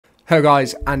Hello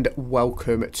guys, and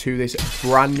welcome to this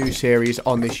brand new series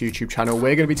on this YouTube channel.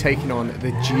 We're going to be taking on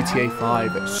the GTA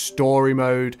 5 story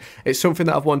mode. It's something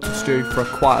that I've wanted to do for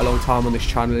quite a long time on this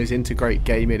channel, is integrate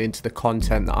gaming into the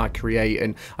content that I create.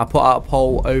 And I put out a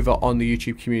poll over on the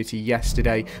YouTube community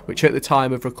yesterday, which at the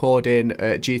time of recording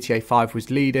GTA 5 was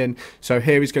leading. So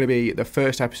here is going to be the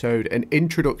first episode, an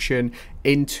introduction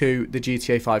into the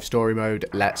GTA 5 story mode.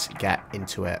 Let's get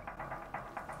into it.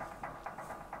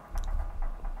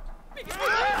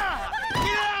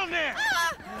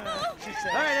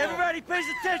 Alright, everybody pays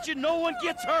attention. No one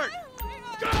gets hurt.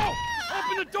 Go!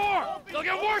 Open the door! They'll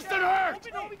get worse than hurt!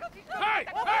 Hey!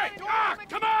 Hey! Ah!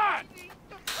 Come on!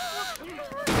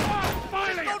 Oh,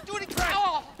 finally! Don't do anything!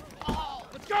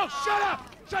 Let's go! Shut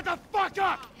up! Shut the fuck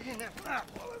up!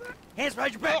 Hands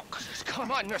behind your back. Oh,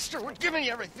 come on, mister. We're giving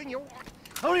you everything you want.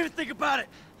 Don't even think about it.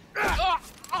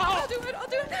 I'll do it.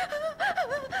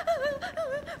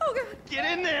 Oh, God. Get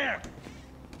in there!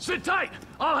 Sit tight!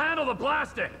 I'll handle the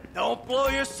blasting! Don't blow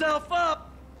yourself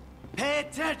up! Pay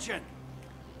attention!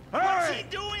 What's he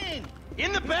doing?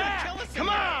 In the back! Come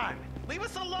on! Leave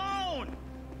us alone!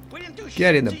 We didn't do shit.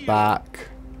 Get in to the you. back.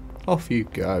 Off you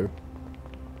go.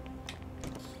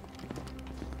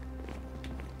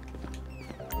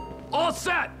 All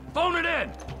set! Phone it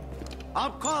in!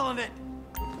 I'm calling it!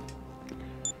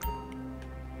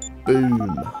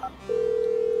 Boom.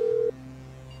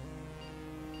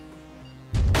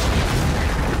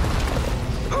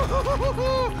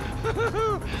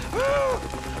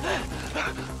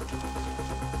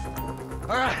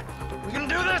 Alright, we gonna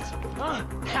do this? Huh?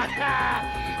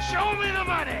 Show me the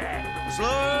money!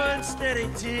 Slow and steady,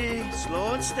 T.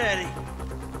 Slow and steady.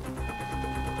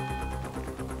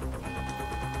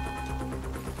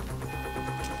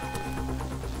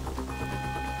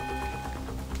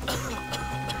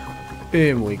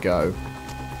 In we go.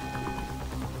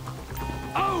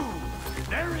 Oh!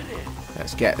 There it is!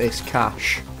 Let's get this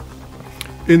cash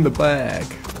in the bag.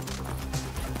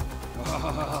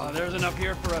 There's enough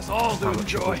here for us all to How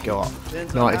much have enjoy. we got?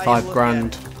 Depends on how you 95 look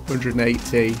grand, at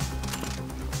 180.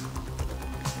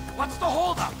 What's the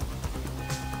holdup?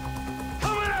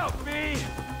 Coming out, B!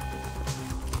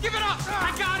 Give it up!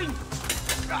 I got him!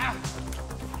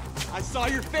 I saw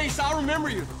your face, I'll remember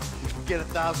you. You get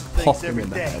 1,000 Pop things him every in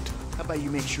the day. head. How about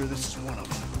you make sure this is one of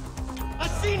them? I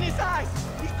seen his eyes!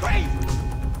 He's crazy!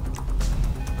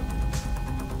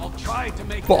 I'll try to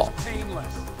make Bop. this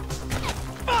painless.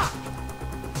 Fuck!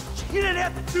 You didn't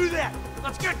have to do that!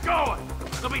 Let's get going!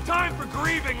 There'll be time for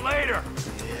grieving later.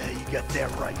 Yeah, you got that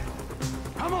right.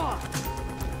 Come on!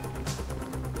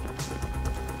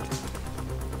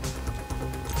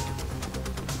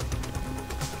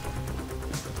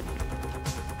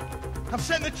 I'm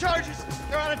setting the charges!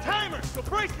 They're on a timer, so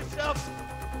brace yourselves!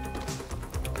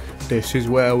 This is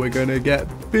where we're gonna get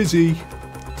busy.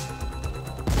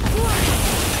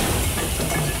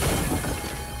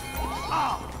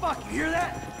 Oh, fuck, you hear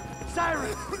that?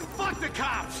 Siren! Fuck the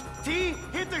cops! T,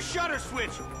 hit the shutter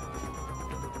switch!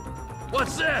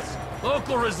 What's this?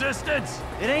 Local resistance?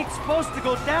 It ain't supposed to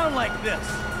go down like this.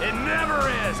 It never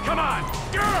is! Come on!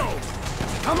 Go!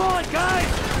 Come on, guys!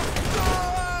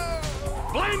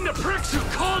 Blame the pricks who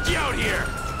called you out here!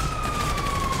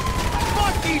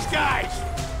 Fuck these guys!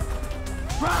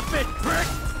 Drop it, prick!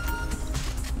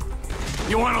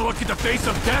 You want to look at the face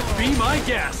of death? Be my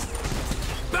guest!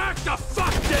 Back the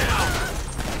fuck down!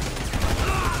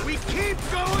 We keep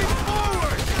going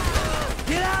forward!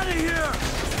 Get out of here!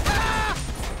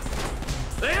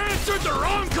 They answered the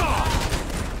wrong call!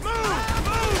 Move!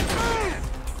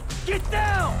 Get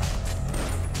down!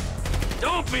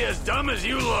 Don't be as dumb as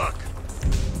you look!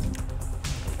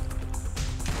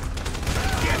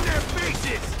 Get in their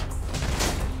faces!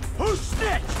 Who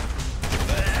snitched?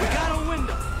 We got a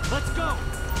window. Let's go.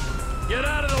 Get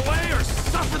out of the way or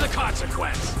suffer the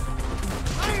consequence!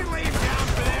 I ain't laying down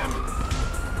for them!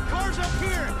 Car's up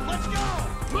here! Let's go!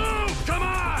 Move! Come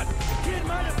on! Kid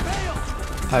might have failed.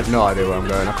 I have no idea where I'm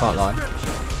going, I can't lie.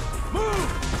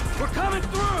 Move! We're coming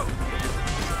through!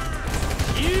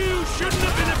 You shouldn't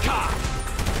have been a cop!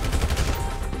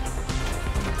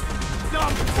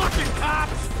 Dumb fucking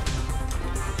cops!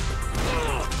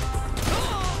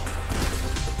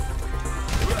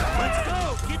 Let's go!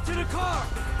 Get to the car!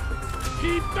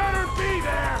 He better be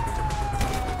there!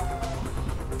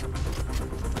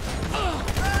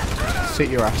 Sit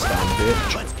your ass down,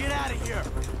 bitch. Let's get out of here!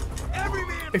 Every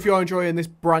man If you are enjoying this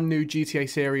brand new GTA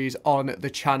series on the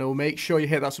channel, make sure you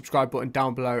hit that subscribe button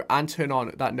down below and turn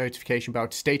on that notification bell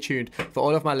to stay tuned for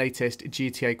all of my latest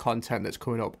GTA content that's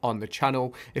coming up on the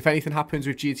channel. If anything happens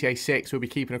with GTA 6, we'll be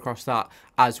keeping across that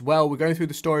as well. We're going through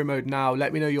the story mode now.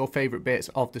 Let me know your favourite bits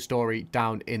of the story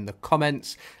down in the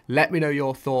comments. Let me know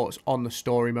your thoughts on the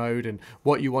story mode and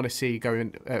what you want to see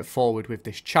going forward with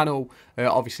this channel.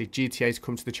 Obviously, GTA's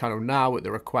come to the channel now at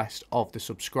the request of the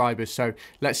subscribers, so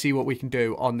let's see what we can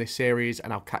do on this series,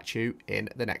 and I'll catch you in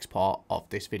the next part of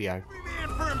this video. Every man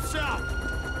for himself.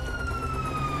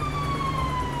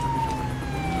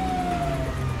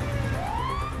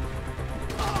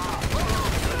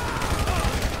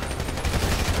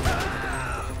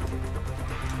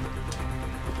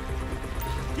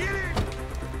 Get in.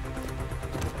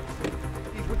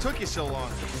 What took you so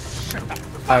long?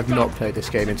 I have not played this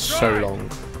game in so long.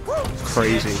 It's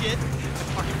crazy. Shit.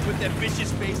 I fucking put that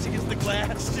bitch's face against the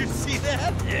glass. Did you see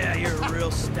that? Yeah, you're a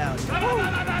real stout. Fuck,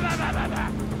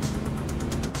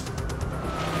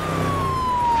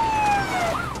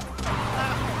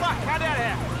 how'd that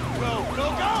happen? Go, go,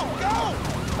 go,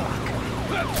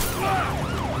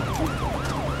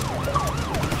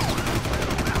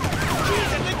 Jeez,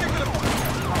 I think they're gonna...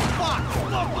 Fuck!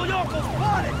 Local yokel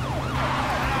spotted!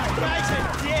 Guy's a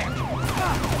dick!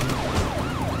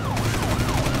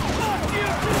 Fuck you!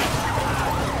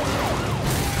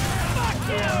 Fuck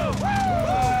you!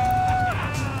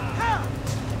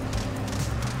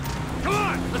 Come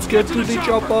on, let's Get to the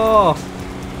chopper!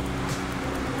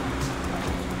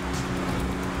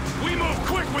 We move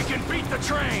quick, we can beat the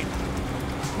train.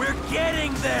 We're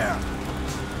getting there!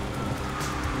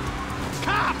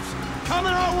 Cops!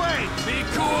 Coming our way! Be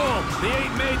cool. They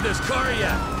ain't made this car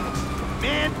yet.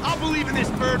 Man, I'll believe in this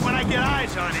bird when I get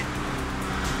eyes on it.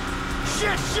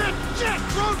 Shit, shit, shit!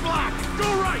 Roadblock!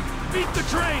 Go right. Beat the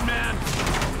train, man.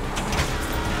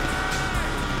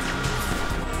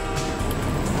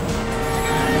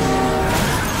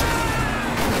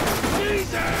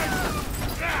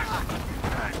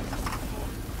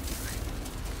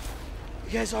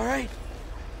 You guys alright?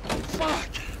 Fuck.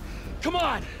 Come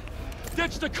on.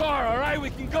 Ditch the car, all right? We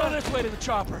can go this way to the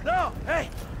chopper. No! Hey!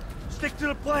 Stick to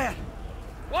the plan!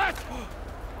 What?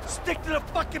 Stick to the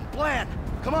fucking plan!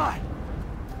 Come on!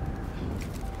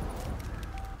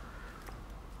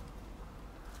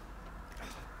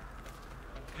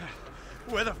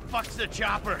 Where the fuck's the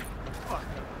chopper? Fuck.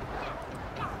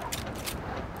 I'm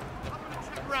gonna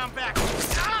check around back.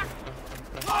 Ah!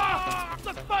 Ah!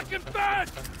 The fucking bed!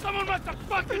 Someone must have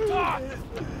fucking talked!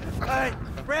 Alright,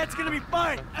 Brad's gonna be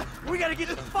fine. We gotta get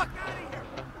the fuck out of here.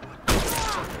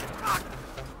 Ah, fuck.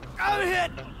 I'm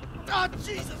hit. Oh,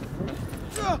 Jesus.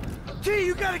 T,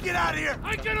 you gotta get out of here.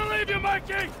 I'm gonna leave you,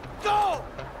 Mikey! Go.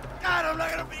 God, I'm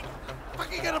not gonna be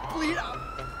fucking gonna bleed out.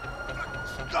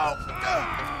 Go.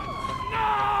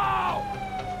 No!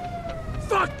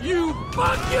 Fuck you!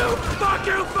 Fuck you! Fuck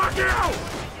you! Fuck you!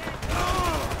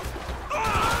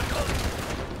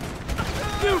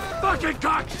 You fucking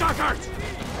cocksuckers!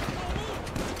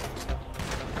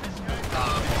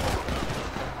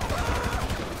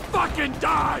 Fucking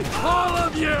die! All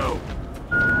of you!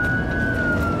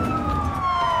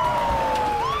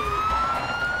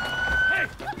 Hey!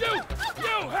 You!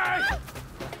 Hey!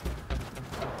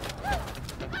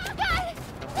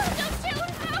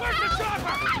 Where's the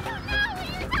chopper? I don't know who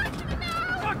you're talking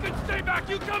about! Fucking stay back!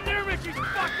 You come near me! She's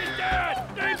fucking dead!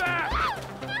 Stay back!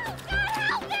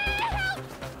 Help me!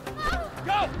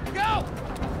 Help! Go! Go!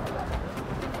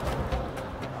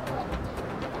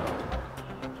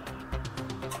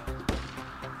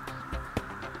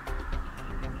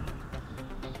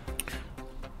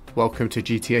 Welcome to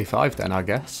GTA 5 then, I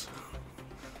guess.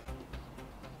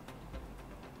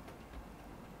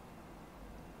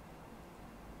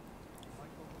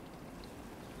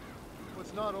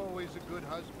 Was not always a good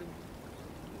husband,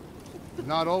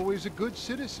 not always a good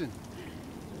citizen.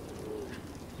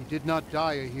 He did not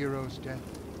die a hero's death,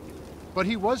 but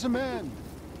he was a man.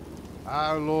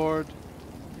 Our Lord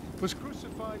was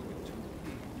crucified with 2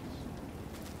 thieves,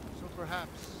 so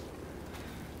perhaps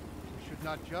we should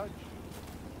not judge.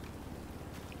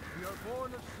 We are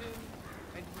born of sin,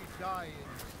 and we die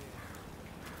in sin.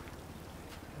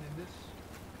 And in this,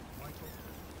 Michael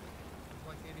is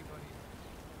like anybody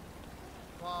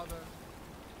else. Father,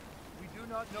 we do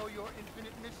not know your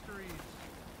infinite mysteries,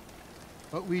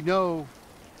 but we know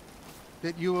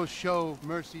that you will show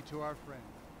mercy to our friend.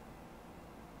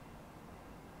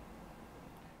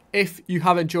 If you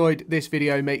have enjoyed this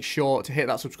video, make sure to hit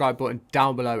that subscribe button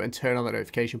down below and turn on that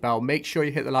notification bell. Make sure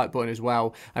you hit the like button as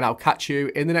well, and I'll catch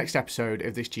you in the next episode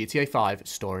of this GTA 5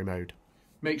 story mode.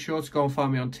 Make sure to go and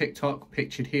find me on TikTok,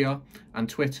 pictured here, and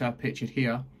Twitter, pictured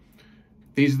here.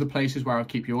 These are the places where I'll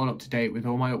keep you all up to date with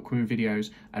all my upcoming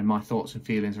videos and my thoughts and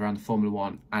feelings around the Formula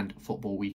 1 and football week.